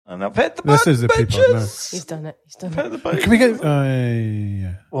And I've hit the This button, is the people now. He's done it. He's done Hit it. the button. Can we get...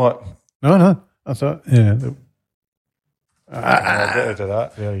 yeah. What? No. I thought... Yeah. Get rid of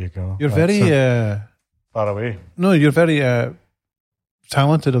that. There you go. You're That's very... it. Far away. no, you're very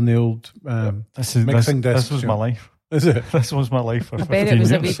talented on the old mixing desk. This was my life. Is it? This was my life for I bet 15 it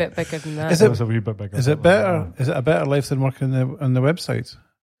was a years. wee bit bigger than that. Is It it- was a wee bit bigger. Is it better? Is it a better life than working on the website?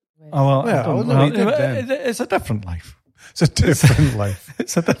 Oh, well, Yeah, I don't no, know. he did then. It's a different life. It's a different life.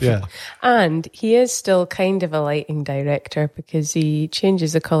 It's a different Yeah. life. And he is still kind of a lighting director because he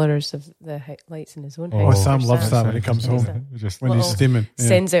changes the colours of the lights in his own Oh, house. Sam for loves Sam. that when he comes Loves home. that. Just When he's Little- steaming. Yeah.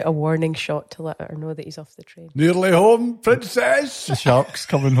 Sends out a warning shot to let her know that he's off the train. Nearly home, princess. the sharks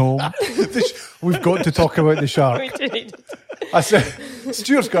coming home. We've got to talk about the shark. We do need to- I said,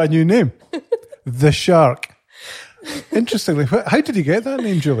 Stuart's got a new name. The Shark. Interestingly, how did he get that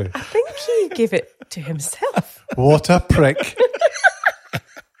name, Julie? I think he gave it to himself. What a prick.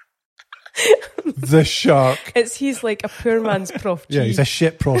 The Shark. He's like a poor man's Prof G. Yeah, he's a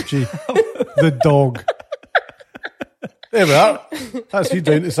shit Prof G. The dog. There we are. That's you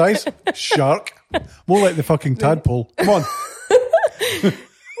down to size. Shark. More like the fucking tadpole. Come on.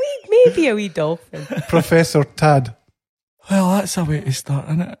 Maybe a wee dolphin. Professor Tad. Well, that's a way to start,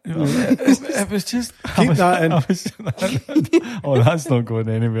 isn't it? It was just... Keep that in. Oh, that's not going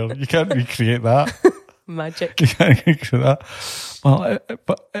anywhere. You can't recreate that. Magic. You can't recreate that. Well,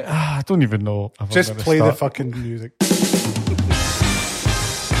 I don't even know. If I'm Just gonna play the start. fucking music.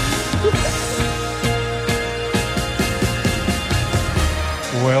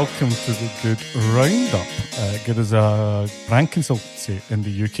 Welcome to the Good Roundup. Good as a brand consultancy in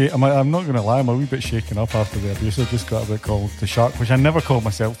the UK. I'm not going to lie, I'm a wee bit shaken up after the abuse. I just got a bit called the Shark, which I never called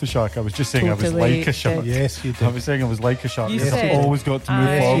myself the Shark. I was just saying I was Totally like a shark. did. Yes, you I did. was saying I was like a shark You because said, I've always got to move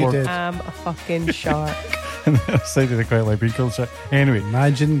I you forward. did. am a fucking shark. And I decided to quite like being called shark. Anyway,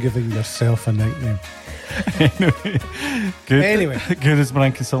 Imagine giving yourself a nickname. good. Anyway. Good as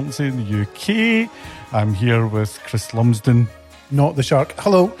brand consultancy in the UK. I'm here with Chris Lumsden Not the Shark.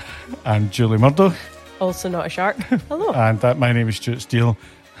 Hello. and Julie Murdoch. Also not a shark. Hello. And my name is Stuart Steele,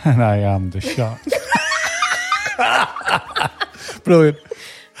 and I am the shark. Brilliant.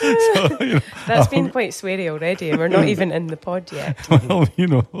 So, you know, That's been quite sweary already, and we're not even in the pod yet. well, you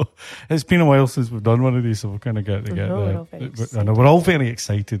know, it's been a while since we've done one of these, so we're kind of getting to get know, we're there. all very I know we're all very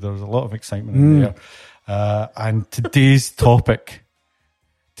excited. There's a lot of excitement in the air. And today's topic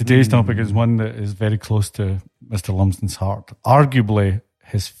is one that is very close to Mr. Lumsden's heart. Arguably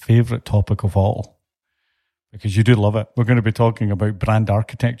his favourite topic of all, because you do love it. We're going to be talking about brand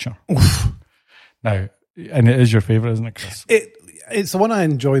architecture. Now, and it is your favourite, isn't it, Chris? It's the one I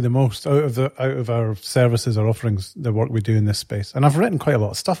enjoy the most out of our services or offerings, the work we do in this space. And I've written quite a lot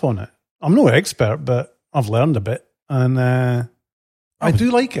of stuff on it. I'm no expert, but I've learned a bit. And I do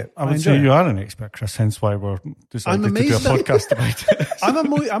like it. I would enjoy say it. you are an expert, Chris, hence why we're decided to do a amazed at- podcast about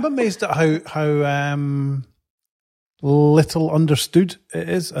it. I'm amazed at how little understood it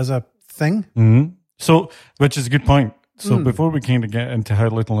is as a thing. Mm-hmm. So, which is a good point. So before we kind of get into how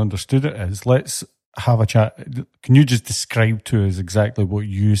little understood it is, let's have a chat. Can you just describe to us exactly what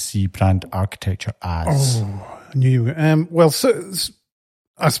you see brand architecture as? I knew you were. Well, so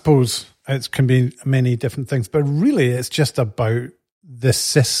I suppose it can be many different things, but really it's just about the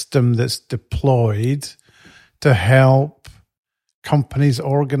system that's deployed to help companies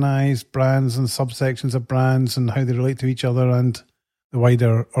organize brands and subsections of brands and how they relate to each other and the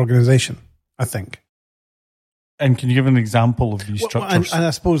wider organization, I think. And can you give an example of these Well, structures? and I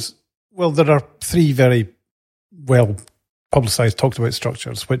suppose, well, there are three very well publicized, talked about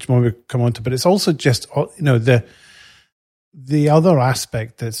structures, which when we come on to, but it's also just, the other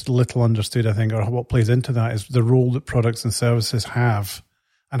aspect that's little understood, I think, or what plays into that is the role that products and services have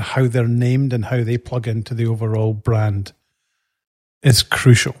and how they're named and how they plug into the overall brand is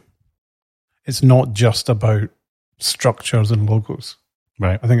crucial. It's not just about structures and logos.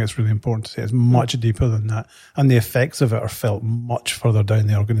 right. I think it's really important to say it's much deeper than that. And the effects of it are felt much further down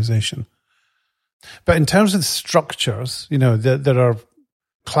the organization. But in terms of the structures, there are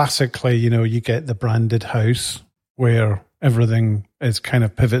classically, you get the branded house where everything is kind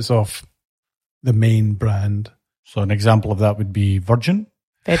of pivots off the main brand. So an example of that would be Virgin.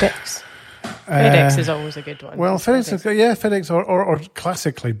 FedEx. FedEx is always a good one. Well, FedEx or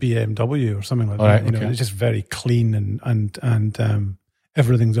classically BMW or something like All that. right, okay. It's just very clean and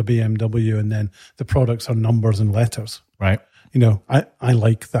everything's a BMW, and then the products are numbers and letters. Right. I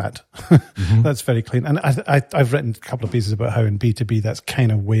like that. That's very clean. And I've written a couple of pieces about how in B2B that's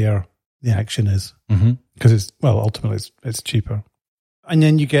kind of where the action is, because ultimately it's cheaper. And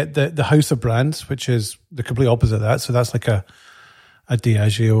then you get the house of brands, which is the complete opposite of that. So that's like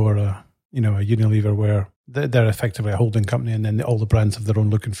Diageo or a Unilever, where they're effectively a holding company, and then all the brands have their own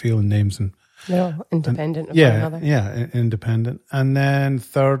look and feel and names, and they're all independent of one another. Yeah, independent. And then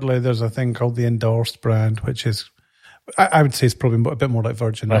thirdly, there's a thing called the endorsed brand, which is, I would say, it's probably a bit more like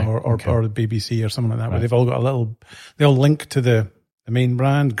Virgin or the BBC or something like that, where they've all got they all link to the main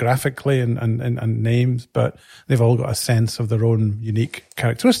brand graphically and names, but they've all got a sense of their own unique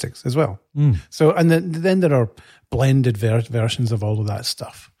characteristics as well. So, and then there are blended versions of all of that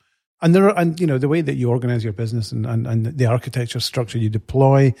stuff. And the way that you organize your business and the architecture structure you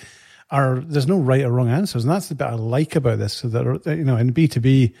deploy there's no right or wrong answers. And that's the bit I like about this. So that, in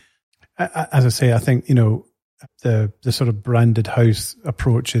B2B, as I say, I think, the sort of branded house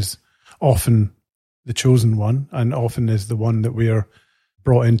approach is often the chosen one, and often is the one that we are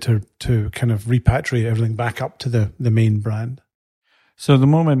brought in to kind of repatriate everything back up to the main brand. So at the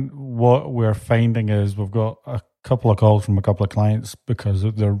moment, what we're finding is we've got a couple of calls from a couple of clients because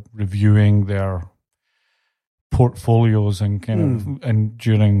they're reviewing their portfolios and and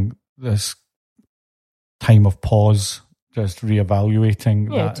during this time of pause, just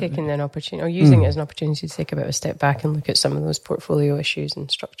reevaluating. Yeah, taking an opportunity or using it as an opportunity to take a bit of a step back and look at some of those portfolio issues and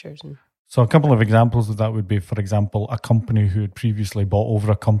structures. So a couple of examples of that would be, for example, a company who had previously bought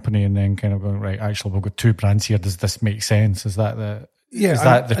over a company and then kind of going, right, actually, we've got two brands here. Does this make sense? Is that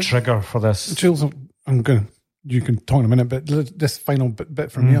the trigger for this? Jules, you can talk in a minute, but this final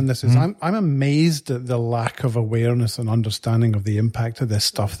bit for me on this is I'm amazed at the lack of awareness and understanding of the impact of this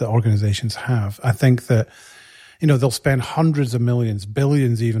stuff that organizations have. I think that, they'll spend hundreds of millions,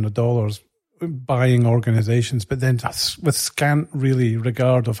 billions even of dollars buying organizations, but then with scant really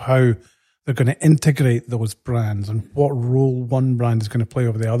regard of how they're going to integrate those brands and what role one brand is going to play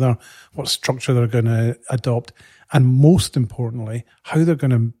over the other, what structure they're going to adopt, and most importantly, how they're going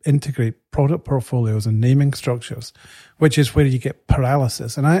to integrate product portfolios and naming structures, which is where you get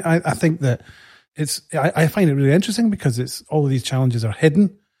paralysis. And I think that I find it really interesting because all of these challenges are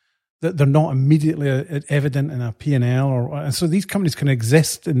hidden, that they're not immediately evident in a P&L, and so these companies can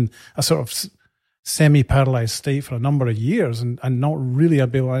exist in a sort of semi-paralyzed state for a number of years and not really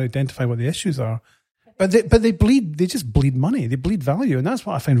be able to identify what the issues are. But they just bleed money, they bleed value, and that's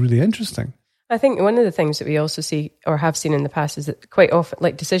what I find really interesting. I think one of the things that we also see or have seen in the past is that quite often,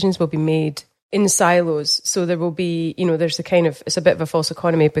 like, decisions will be made in silos. So there will be, there's it's a bit of a false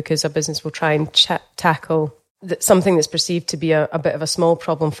economy because a business will try and tackle something that's perceived to be a bit of a small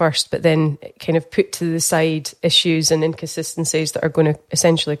problem first, but then kind of put to the side issues and inconsistencies that are going to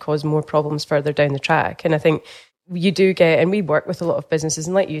essentially cause more problems further down the track. And I think you do get, and we work with a lot of businesses,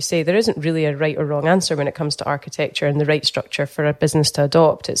 and like you say, there isn't really a right or wrong answer when it comes to architecture and the right structure for a business to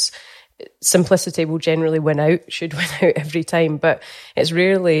adopt. Simplicity will generally should win out every time, but it's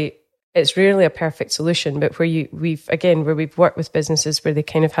rarely a perfect solution. But where we've worked with businesses where they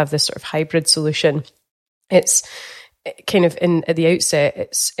kind of have this sort of hybrid solution, it's kind of at the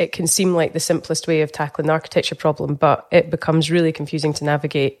outset, it can seem like the simplest way of tackling the architecture problem, but it becomes really confusing to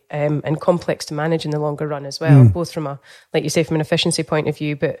navigate and complex to manage in the longer run as well, both from an efficiency point of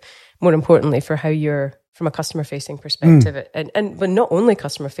view, but more importantly for how you're from a customer facing perspective, but not only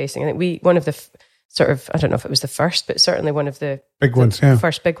customer facing. I think one of the I don't know if it was the first, but certainly one of the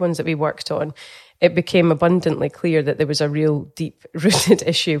first big ones that we worked on, it became abundantly clear that there was a real deep rooted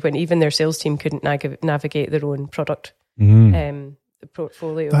issue when even their sales team couldn't navigate their own product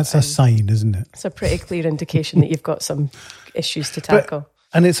portfolio. That's a sign, isn't it? It's a pretty clear indication that you've got some issues to tackle.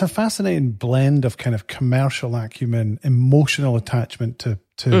 And it's a fascinating blend of kind of commercial acumen, emotional attachment to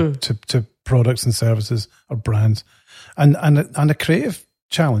products and services or brands, and a creative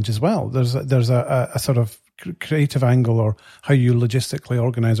challenge as well. There's a sort of creative angle, or how you logistically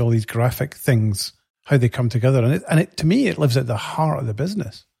organize all these graphic things, how they come together, and it to me it lives at the heart of the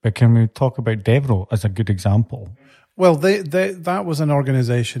business. But can we talk about Devro as a good example? Well, that was an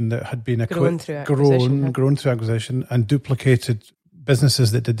organization that had been grown through acquisition and duplicated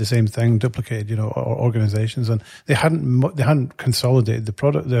businesses that did the same thing, duplicated organizations, and they hadn't consolidated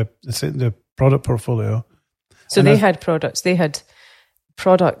the product portfolio. So they had products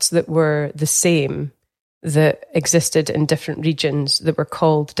that were the same, that existed in different regions, that were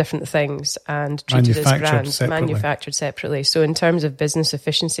called different things and treated as brands, manufactured separately. So in terms of business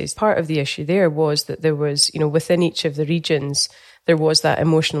efficiencies, part of the issue there was that there was, within each of the regions, there was that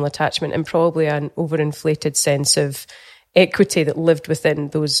emotional attachment and probably an overinflated sense of equity that lived within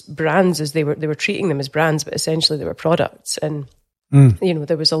those brands, as they were treating them as brands, but essentially they were products. And,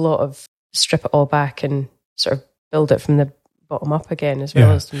 there was a lot of strip it all back and sort of build it from the bottom up again, as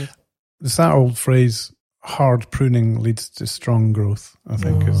well as... It's that old phrase, hard pruning leads to strong growth, I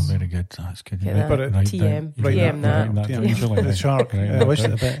think. Very good. That's good. Get that. But TM. TM that. TM. The shark. I wish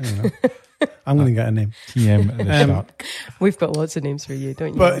it a bit, I'm going to get a name. TM the shark. We've got lots of names for you,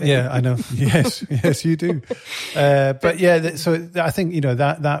 don't you? But yeah, I know. Yes, you do. But yeah, so I think,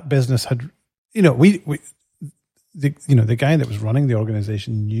 that business had, the guy that was running the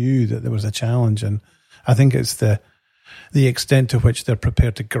organization knew that there was a challenge, and I think it's the extent to which they're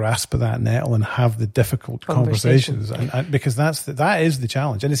prepared to grasp that nettle and have the difficult conversations, and because that is the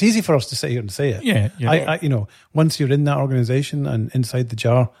challenge. And it's easy for us to sit here and say it. Yeah. Once you're in that organization and inside the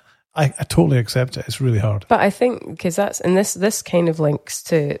jar, I totally accept it. It's really hard. But I think, because this kind of links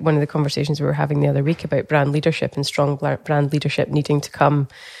to one of the conversations we were having the other week about brand leadership and strong brand leadership needing to come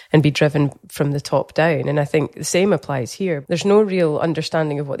and be driven from the top down. And I think the same applies here. There's no real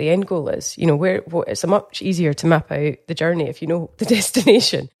understanding of what the end goal is. It's much easier to map out the journey if you know the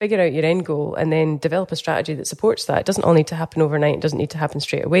destination. Figure out your end goal and then develop a strategy that supports that. It doesn't all need to happen overnight. It doesn't need to happen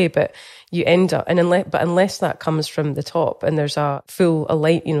straight away, but you end up, unless that comes from the top and there's a full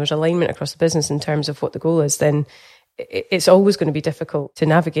there's alignment across the business in terms of what the goal is, then it's always going to be difficult to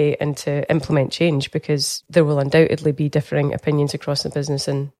navigate and to implement change, because there will undoubtedly be differing opinions across the business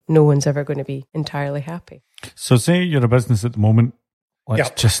and no one's ever going to be entirely happy. So say you're a business at the moment, let's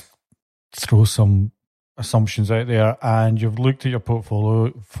just throw some assumptions out there, and you've looked at your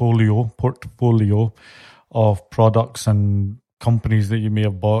portfolio of products and companies that you may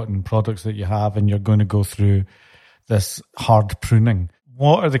have bought and products that you have, and you're going to go through this hard pruning.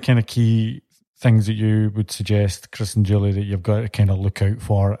 What are the kind of key things that you would suggest, Chris and Julie, that you've got to kind of look out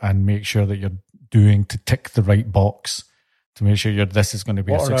for and make sure that you're doing to tick the right box to make sure this is going to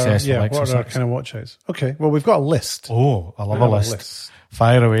be a successful exercise? What are our kind of watch outs? Okay, well, we've got a list. Oh, I love a list.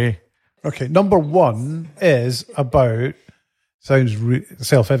 Fire away. Okay, number one is about, sounds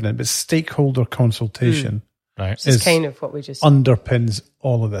self-evident, but stakeholder consultation. Right. This is kind of what we just underpins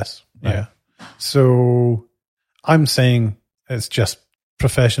all of this. Right. Yeah. So I'm saying it's just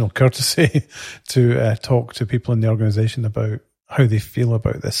professional courtesy to talk to people in the organization about how they feel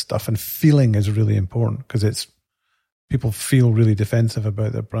about this stuff. And feeling is really important, because people feel really defensive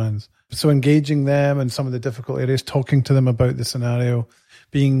about their brands. So engaging them in some of the difficult areas, talking to them about the scenario,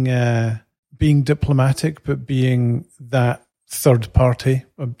 being diplomatic, but being that third party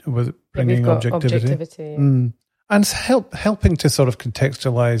with bringing objectivity. And helping to sort of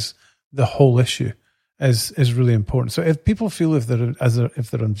contextualize the whole issue is really important. So if people feel if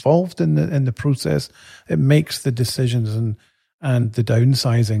they're involved in the process, it makes the decisions and the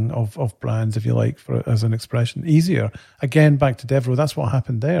downsizing of brands, if you like, as an expression, easier. Again, back to Devro, that's what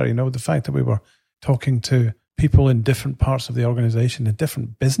happened there. The fact that we were talking to people in different parts of the organization, in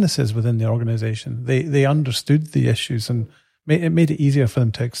different businesses within the organization, they understood the issues, and it made it easier for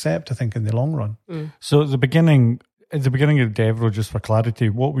them to accept, I think, in the long run. So at the beginning of Devro, just for clarity,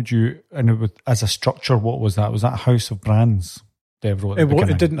 what would you, as a structure, what was that? Was that a house of brands, Devro?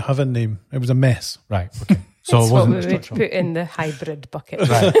 It didn't have a name. It was a mess. Right, okay. So that's it wasn't what we would put in the hybrid bucket.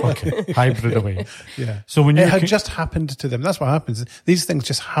 Right, okay. Hybrid away. Yeah. So when it had just happened to them. That's what happens. These things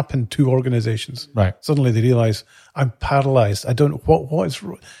just happen to organizations. Right. Suddenly they realize, I'm paralyzed. I don't know what is.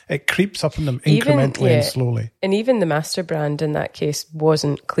 It creeps up on them incrementally and slowly. And even the master brand in that case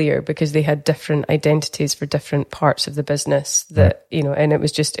wasn't clear, because they had different identities for different parts of the business that, and it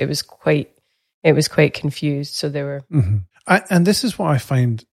was quite confused. So they were. Mm-hmm. And this is what I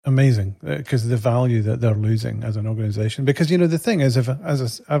find amazing, because the value that they're losing as an organization. Because, the thing is,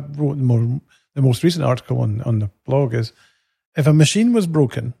 I wrote the most recent article on the blog, is if a machine was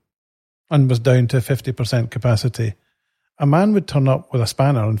broken and was down to 50% capacity, a man would turn up with a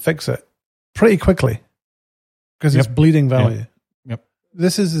spanner and fix it pretty quickly, because it's bleeding value. Yep.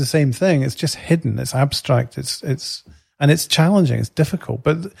 This is the same thing. It's just hidden. It's abstract. And it's challenging. It's difficult,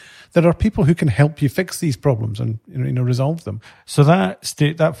 but there are people who can help you fix these problems and resolve them. So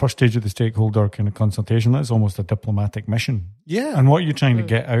that first stage of the stakeholder kind of consultation, that's almost a diplomatic mission. Yeah. And what are you trying to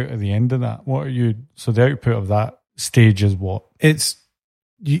get out at the end of that? So the output of that stage is what? It's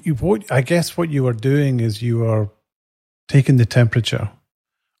I guess what you are doing is you are taking the temperature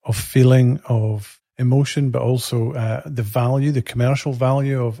of feeling, of emotion, but also the value, the commercial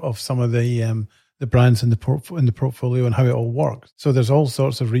value of some of the brands in the portfolio and how it all works. So there's all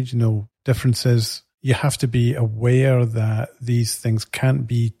sorts of regional differences. You have to be aware that these things can't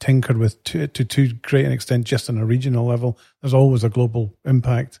be tinkered with to too great an extent just on a regional level. There's always a global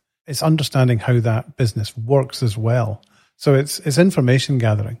impact. It's understanding how that business works as well. So it's information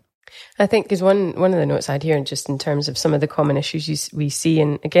gathering. I think because one of the notes I had here, and just in terms of some of the common issues we see,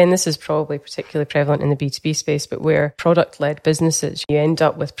 and again, this is probably particularly prevalent in the B2B space, but where product-led businesses, you end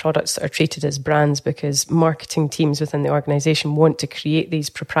up with products that are treated as brands because marketing teams within the organisation want to create these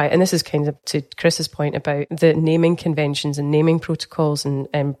proprietary, and this is kind of to Chris's point about the naming conventions and naming protocols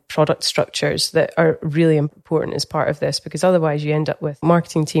and product structures that are really important as part of this, because otherwise you end up with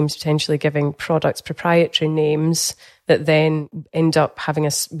marketing teams potentially giving products proprietary names that then end up having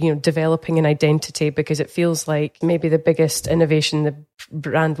us, developing an identity, because it feels like maybe the biggest innovation the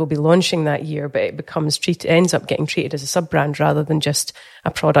brand will be launching that year, but it ends up getting treated as a sub-brand rather than just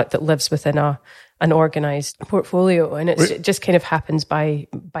a product that lives within an organised portfolio, and it just kind of happens by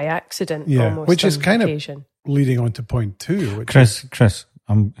accident, almost. Which is kind occasion. Of leading on to point 2. Chris,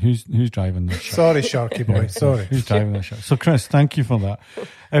 who's driving this show? Sorry, Sharky boy. Sorry, who's driving this show? So, Chris, thank you for that.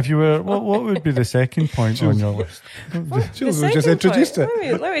 If you were, what would be the second point on your list? Jules, we just introduced it.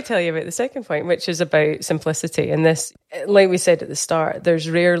 Let me tell you about the second point, which is about simplicity. And this, like we said at the start, there's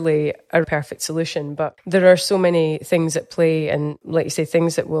rarely a perfect solution, but there are so many things at play, and like you say,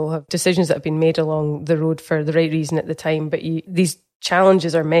 things that will have decisions that have been made along the road for the right reason at the time. But these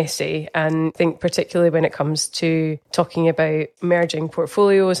challenges are messy, and I think particularly when it comes to talking about merging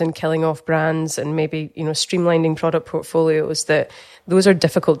portfolios and killing off brands and maybe streamlining product portfolios, that those are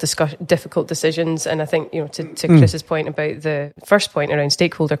difficult decisions. And I think to Chris's point about the first point around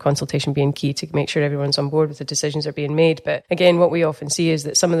stakeholder consultation being key to make sure everyone's on board with the decisions that are being made. But again, what we often see is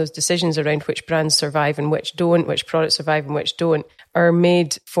that some of those decisions around which brands survive and which don't, which products survive and which don't, are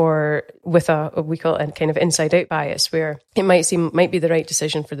made with we call it a kind of inside out bias, where it might be the right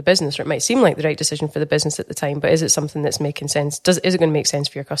decision for the business, or it might seem like the right decision for the business at the time, but is it something that's making sense? Is it going to make sense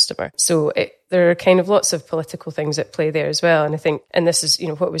for your customer? So there are kind of lots of political things at play there as well. And I think, and this is,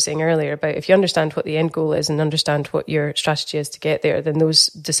 what we were saying earlier about, if you understand what the end goal is and understand what your strategy is to get there, then those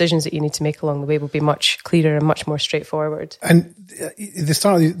decisions that you need to make along the way will be much clearer and much more straightforward. And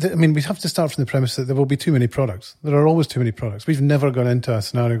we have to start from the premise that there will be too many products. There are always too many products. We've never gone into a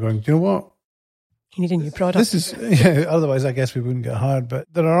scenario going, do you know what? You need a new product. Otherwise I guess we wouldn't get hired. But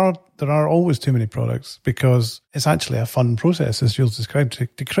there are always too many products, because it's actually a fun process, as Jules described,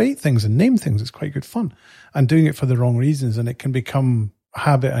 to create things and name things. It's quite good fun, and doing it for the wrong reasons, and it can become a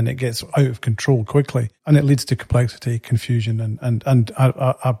habit, and it gets out of control quickly, and it leads to complexity, confusion, and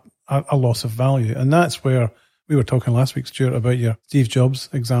a loss of value. And that's where we were talking last week, Stuart, about your Steve Jobs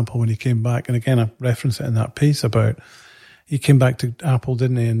example when he came back. And again, I reference it in that piece about, he came back to Apple,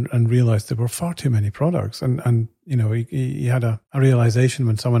 didn't he, and realized there were far too many products. And he had a realization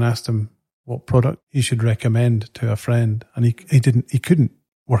when someone asked him what product he should recommend to a friend, and he couldn't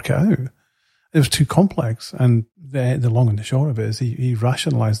work it out. It was too complex. And the long and the short of it is he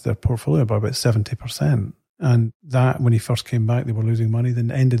rationalized their portfolio by about 70%. And that, when he first came back, they were losing money. Then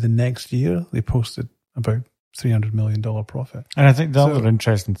the end of the next year, they posted about $300 million profit. And I think the other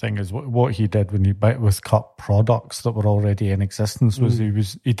interesting thing is what he did when he with cut products that were already in existence was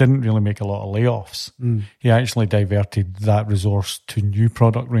he didn't really make a lot of layoffs. He actually diverted that resource to new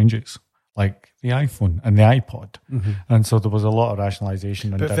product ranges like the iPhone and the iPod. And so there was a lot of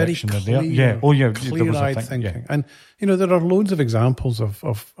rationalization and direction there. Clear-eyed thinking. And there are loads of examples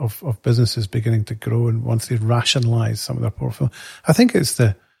of businesses beginning to grow, and once they rationalize some of their portfolio, I think it's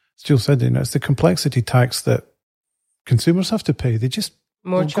Jules said, it's the complexity tax that consumers have to pay. They just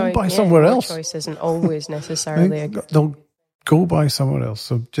go buy somewhere else. More choice isn't always necessarily they'll go buy somewhere else.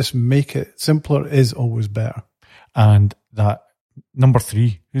 So just make it simpler is always better. And that number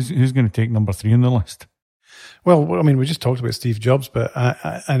 3, who's going to take number 3 on the list? Well, I mean, we just talked about Steve Jobs, but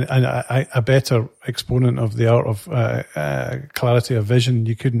a better exponent of the art of clarity of vision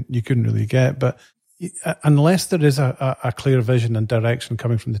you couldn't really get. But unless there is a clear vision and direction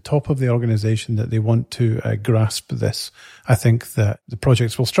coming from the top of the organization that they want to grasp this, I think that the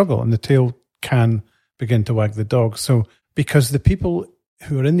projects will struggle and the tail can begin to wag the dog. So, because the people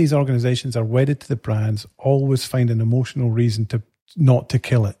who are in these organizations are wedded to the brands, always find an emotional reason not to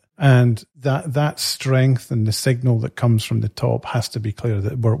kill it. And that strength and the signal that comes from the top has to be clear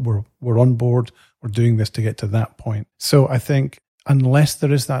that we're on board, we're doing this to get to that point. So I think, unless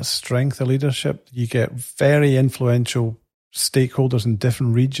there is that strength of leadership, you get very influential stakeholders in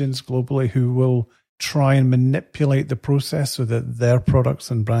different regions globally who will try and manipulate the process so that their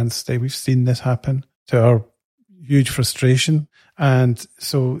products and brands stay. We've seen this happen to our huge frustration. And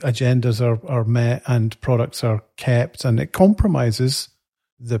so agendas are met and products are kept, and it compromises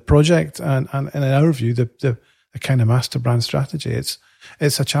the project and in our view, the kind of master brand strategy. It's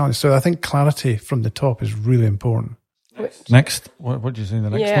a challenge. So I think clarity from the top is really important. Next, what do you say the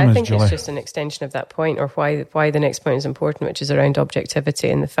next one is, I think Julie? it's just an extension of that point, or why the next point is important, which is around objectivity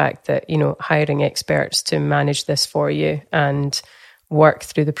and the fact that, hiring experts to manage this for you and work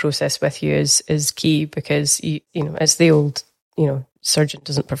through the process with you is key, because it's the old, surgeon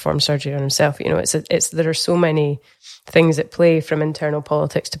doesn't perform surgery on himself. There are so many things at play, from internal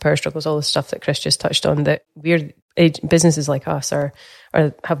politics to power struggles, all the stuff that Chris just touched on, that businesses like us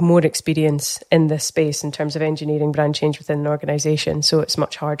have more experience in this space in terms of engineering brand change within an organisation. So it's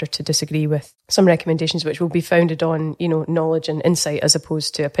much harder to disagree with some recommendations which will be founded on, knowledge and insight as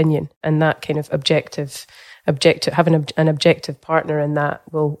opposed to opinion. And that kind of having an objective partner in that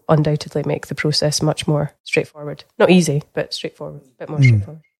will undoubtedly make the process much more straightforward. Not easy, but straightforward, a bit more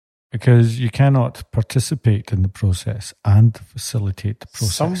straightforward. Because you cannot participate in the process and facilitate the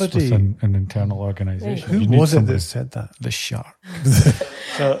process within an internal organisation. Who was it that said that? The shark.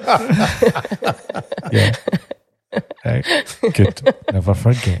 Yeah. Right. Good. Never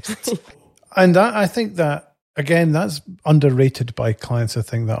forget. And I think that, again, that's underrated by clients, I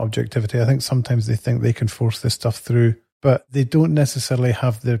think, that objectivity. I think sometimes they think they can force this stuff through, but they don't necessarily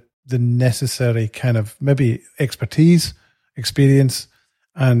have the necessary kind of maybe expertise, experience,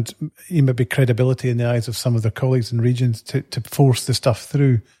 and maybe credibility in the eyes of some of their colleagues in regions to force the stuff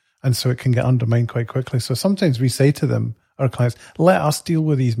through. And so it can get undermined quite quickly. So sometimes we say to them, our clients, let us deal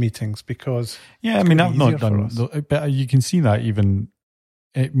with these meetings, because I've not done, but you can see that even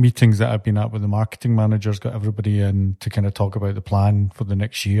at meetings that I've been at with the marketing managers, got everybody in to kind of talk about the plan for the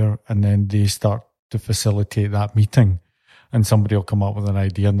next year, and then they start to facilitate that meeting. And somebody will come up with an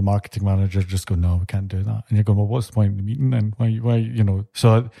idea, and the marketing manager just go, no, we can't do that. And you're going, well, what's the point of the meeting? And why,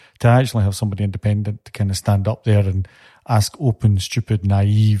 so to actually have somebody independent to kind of stand up there and ask open, stupid,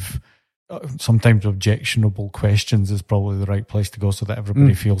 naive, sometimes objectionable questions is probably the right place to go, so that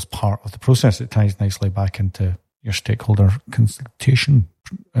everybody feels part of the process. It ties nicely back into your stakeholder consultation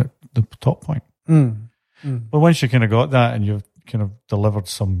at the top point. But once you kind of got that and you've kind of delivered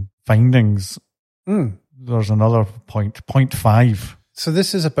some findings, there's another point 5. So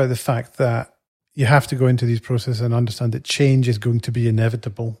this is about the fact that you have to go into these processes and understand that change is going to be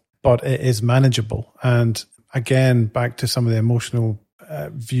inevitable, but it is manageable. And again, back to some of the emotional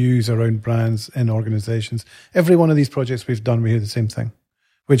views around brands in organizations. Every one of these projects we've done, we hear the same thing,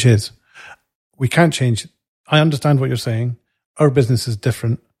 which is, we can't change. I understand what you're saying. Our business is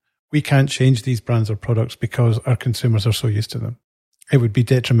different. We can't change these brands or products because our consumers are so used to them. It would be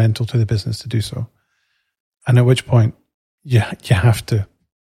detrimental to the business to do so. And at which point, you have to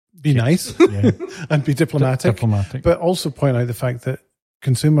be nice and be diplomatic, but also point out the fact that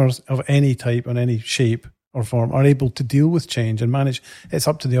consumers of any type and any shape or form are able to deal with change and manage. It's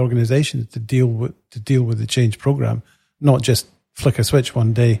up to the organisation to deal with the change program, not just flick a switch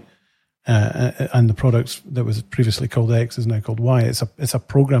one day and the products that was previously called X is now called Y. It's a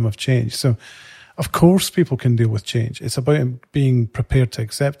program of change. So, of course, people can deal with change. It's about being prepared to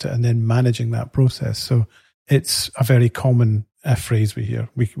accept it and then managing that process. So it's a very common phrase we hear.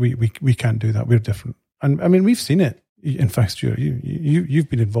 We can't do that. We're different. And I mean, we've seen it. In fact, Stuart, you've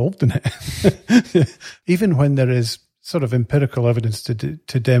been involved in it. Even when there is sort of empirical evidence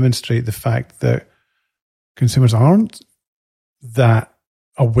to demonstrate the fact that consumers aren't that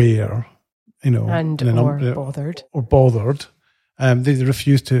aware, bothered. They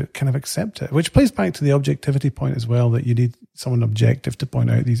refuse to kind of accept it, which plays back to the objectivity point as well, that you need someone objective to point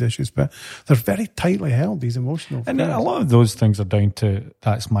out these issues. But they're very tightly held, these emotional And a lot of those things are down to,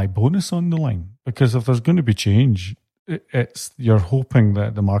 that's my bonus on the line. Because if there's going to be change, you're hoping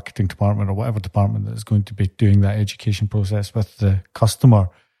that the marketing department or whatever department that is going to be doing that education process with the customer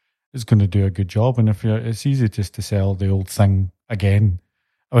is going to do a good job. And it's easy just to sell the old thing again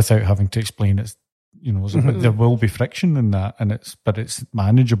without having to explain it's, there will be friction in that, but it's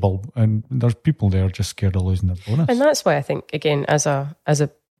manageable, and there's people there just scared of losing their bonus. And that's why I think, again, as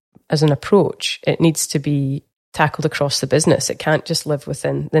an approach, it needs to be tackled across the business. It can't just live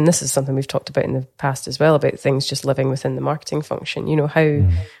within. Then this is something we've talked about in the past as well, about things just living within the marketing function. How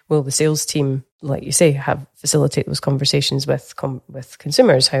will the sales team, like you say, facilitate those conversations with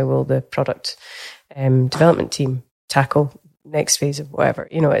consumers? How will the product development team tackle next phase of whatever?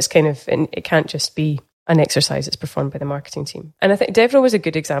 It's kind of, it can't just be an exercise that's performed by the marketing team. And I think Devro was a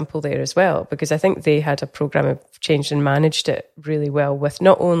good example there as well, because I think they had a program of change and managed it really well, with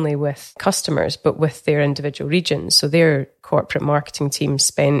not only with customers, but with their individual regions. So their corporate marketing team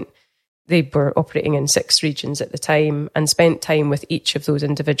they were operating in 6 regions at the time, and spent time with each of those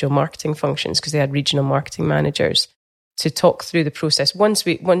individual marketing functions, because they had regional marketing managers, to talk through the process. Once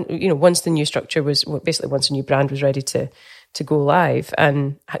the new structure was, basically once a new brand was ready to go live,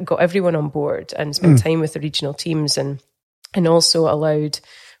 and got everyone on board and spent time with the regional teams and and also allowed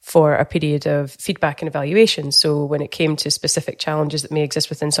for a period of feedback and evaluation. So when it came to specific challenges that may exist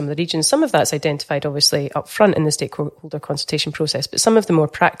within some of the regions, some of that's identified obviously up front in the stakeholder consultation process, but some of the more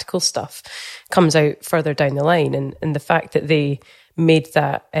practical stuff comes out further down the line. And the fact that they made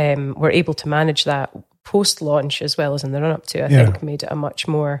that, were able to manage that post-launch as well as in the run-up to, I think made it a much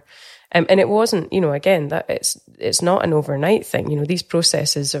more... and it wasn't, again, that it's not an overnight thing. These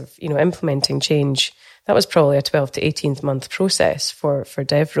processes of, implementing change, that was probably a 12 to 18th month process for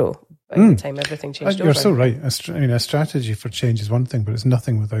Devro by the time everything changed You're over. so right. A strategy for change is one thing, but it's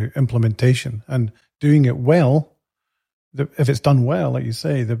nothing without implementation. And doing it well, if it's done well, like you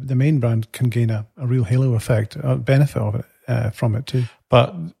say, the main brand can gain a real halo effect, a benefit of it from it too.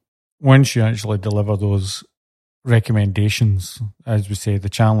 But once you actually deliver those recommendations, as we say, the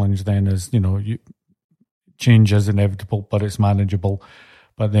challenge then is, change is inevitable, but it's manageable.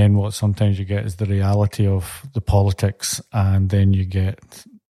 But then what sometimes you get is the reality of the politics, and then you get...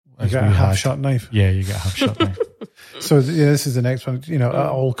 You get a half-shut knife. Yeah, you get a half-shut knife. So this is the next one. At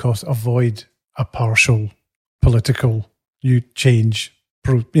all costs, avoid a partial political change,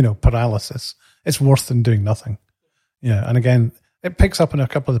 paralysis. It's worse than doing nothing. Yeah, and again, it picks up on a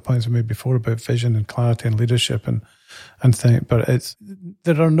couple of the points we made before about vision and clarity and leadership and things. But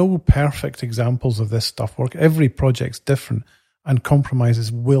there are no perfect examples of this stuff work. Every project's different, and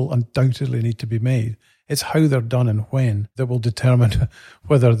compromises will undoubtedly need to be made. It's how they're done and when that will determine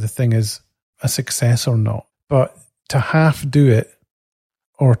whether the thing is a success or not. But to half do it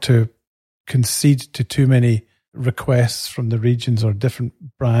or to concede to too many requests from the regions or different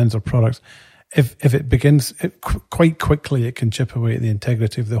brands or products, if it begins, quite quickly it can chip away at the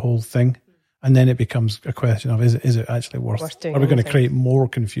integrity of the whole thing. And then it becomes a question of, is it actually worth doing? Are we going to create more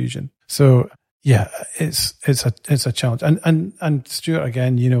confusion? So yeah, it's a challenge. And Stuart,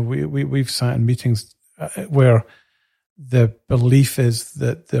 again, we've sat in meetings where the belief is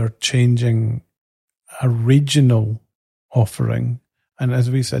that they're changing a regional offering. And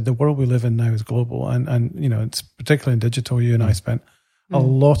as we said, the world we live in now is global. And it's particularly in digital. You and I spent a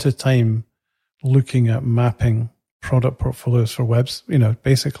lot of time looking at mapping product portfolios for webs,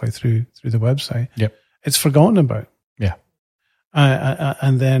 basically through the website. Yep. It's forgotten about. Yeah.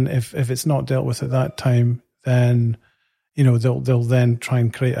 And then if it's not dealt with at that time, then they'll then try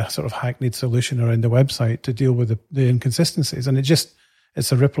and create a sort of hackneyed solution around the website to deal with the inconsistencies, and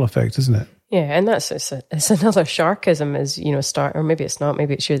it's a ripple effect, isn't it? Yeah, and it's another sharkism is start, or maybe it's not,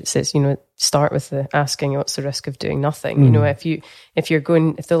 maybe it should. It says start with the asking what's the risk of doing nothing.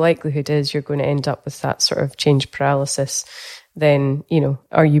 If the likelihood is you're going to end up with that sort of change paralysis, then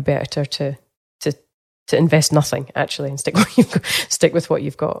are you better to invest nothing actually and stick with what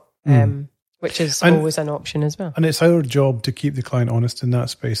you've got, which is always an option as well. And it's our job to keep the client honest in that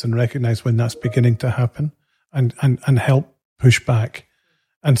space and recognize when that's beginning to happen and help push back.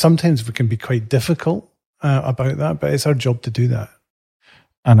 And sometimes we can be quite difficult about that, but it's our job to do that.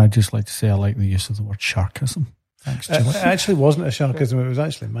 And I'd just like to say I like the use of the word sharkism. Thanks, Julie. It actually wasn't a sharkism, it was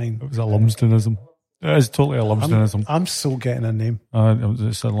actually mine. It was a Lumsdenism. It is totally a Lumsdenism. I'm still getting a name.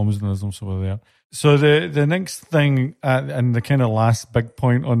 It's a Lumsdenism, so we're there. So the next thing, and the kind of last big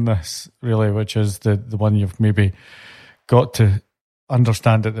point on this, really, which is the one you've maybe got to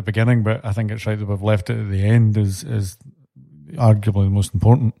understand at the beginning, but I think it's right that we've left it at the end, is arguably the most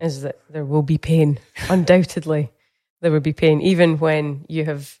important. Is that there will be pain, undoubtedly. There will be pain, even when you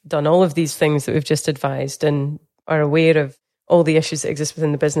have done all of these things that we've just advised and are aware of all the issues that exist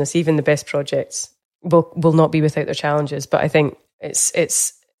within the business. Even the best projects will not be without their challenges. But I think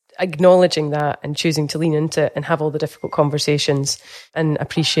it's acknowledging that and choosing to lean into it and have all the difficult conversations and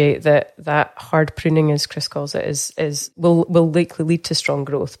appreciate that hard pruning, as Chris calls it, will likely lead to strong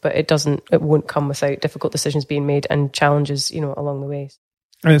growth, but it won't come without difficult decisions being made and challenges, along the way.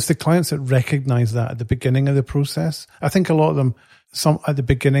 And it's the clients that recognize that at the beginning of the process. I think a lot of them, some at the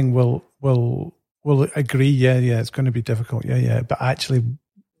beginning will agree, yeah, it's going to be difficult, yeah, but actually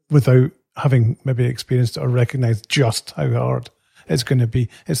without having maybe experienced it or recognized just how hard it's going to be.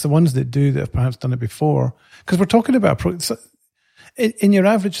 It's the ones that have perhaps done it before. Because we're talking about, in your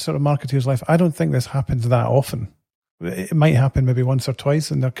average sort of marketeer's life, I don't think this happens that often. It might happen maybe once or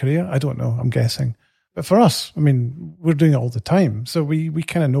twice in their career. I don't know, I'm guessing. But for us, we're doing it all the time. So we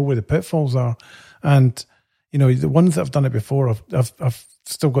kind of know where the pitfalls are. And, the ones that have done it before have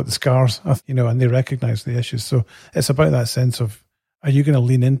still got the scars, and they recognize the issues. So it's about that sense of, are you going to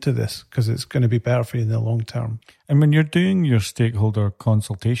lean into this because it's going to be better for you in the long term? And when you're doing your stakeholder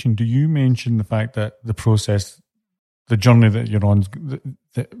consultation, do you mention the fact that the process, the journey that you're on,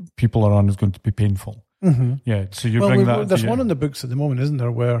 that people are on, is going to be painful? Mm-hmm. Yeah. So you bring that. There's one in the books at the moment, isn't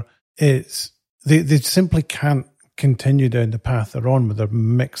there, where it's they simply can't continue down the path they're on with their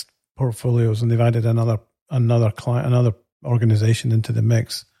mixed portfolios, and they've added another client, another organization into the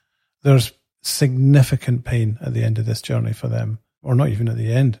mix, there's significant pain at the end of this journey for them, or not even at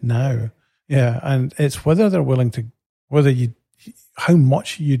the end now. Yeah, and it's whether they're willing to, how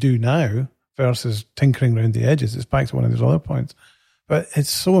much you do now versus tinkering around the edges. It's back to one of those other points. But it's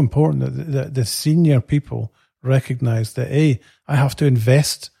so important that the senior people recognize that, I have to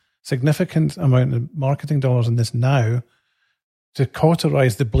invest significant amount of marketing dollars in this now to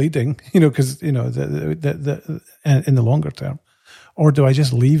cauterize the bleeding, because, in the longer term. Or do I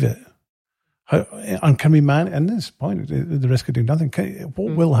just leave it? And can we manage, at this point, the risk of doing nothing,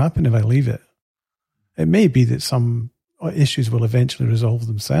 what will happen if I leave it? It may be that some issues will eventually resolve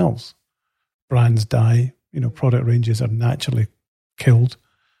themselves. Brands die, product ranges are naturally killed,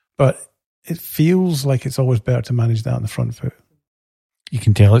 but it feels like it's always better to manage that on the front foot. You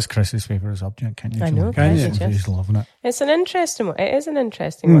can tell it's Chris's favourite subject, can't you? I know, can you? He's loving it. It's an interesting one. It is an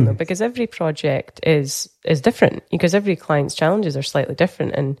interesting one, though, because every project is different, because every client's challenges are slightly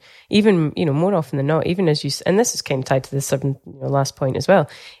different. And even, more often than not, even as you, and this is kind of tied to the last point as well,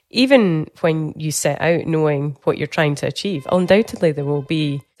 even when you set out knowing what you're trying to achieve, undoubtedly there will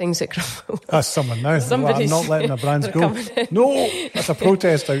be things that that's someone now. I'm not letting the brands go. No, that's a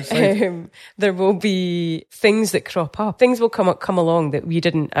protest outside. There will be things that crop up. Things will come along that you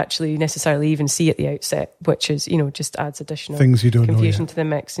didn't actually necessarily even see at the outset, which is, just adds additional things you don't confusion know to the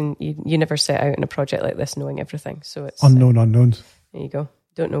mix. And you never set out in a project like this knowing everything. So it's unknown unknowns. There you go.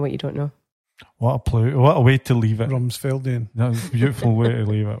 Don't know what you don't know. What a way to leave it. Rumsfeldian. That was a beautiful way to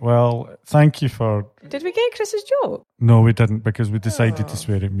leave it. Well, thank you for... Did we get Chris's joke? No, we didn't, because we decided to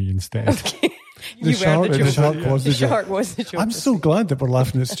swear at me instead. Okay. The shark was the joke. Shark was the joke. I'm so glad that we're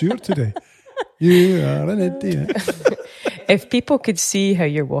laughing at Stuart today. You are an idiot. If people could see how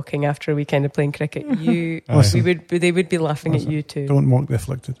you're walking after a weekend of playing cricket, they would be laughing at you too. Don't mock the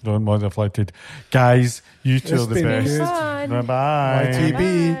afflicted. Don't mock the afflicted. Guys, you two are the best. Fun. Bye-bye.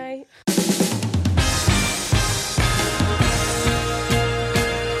 YTB. Bye.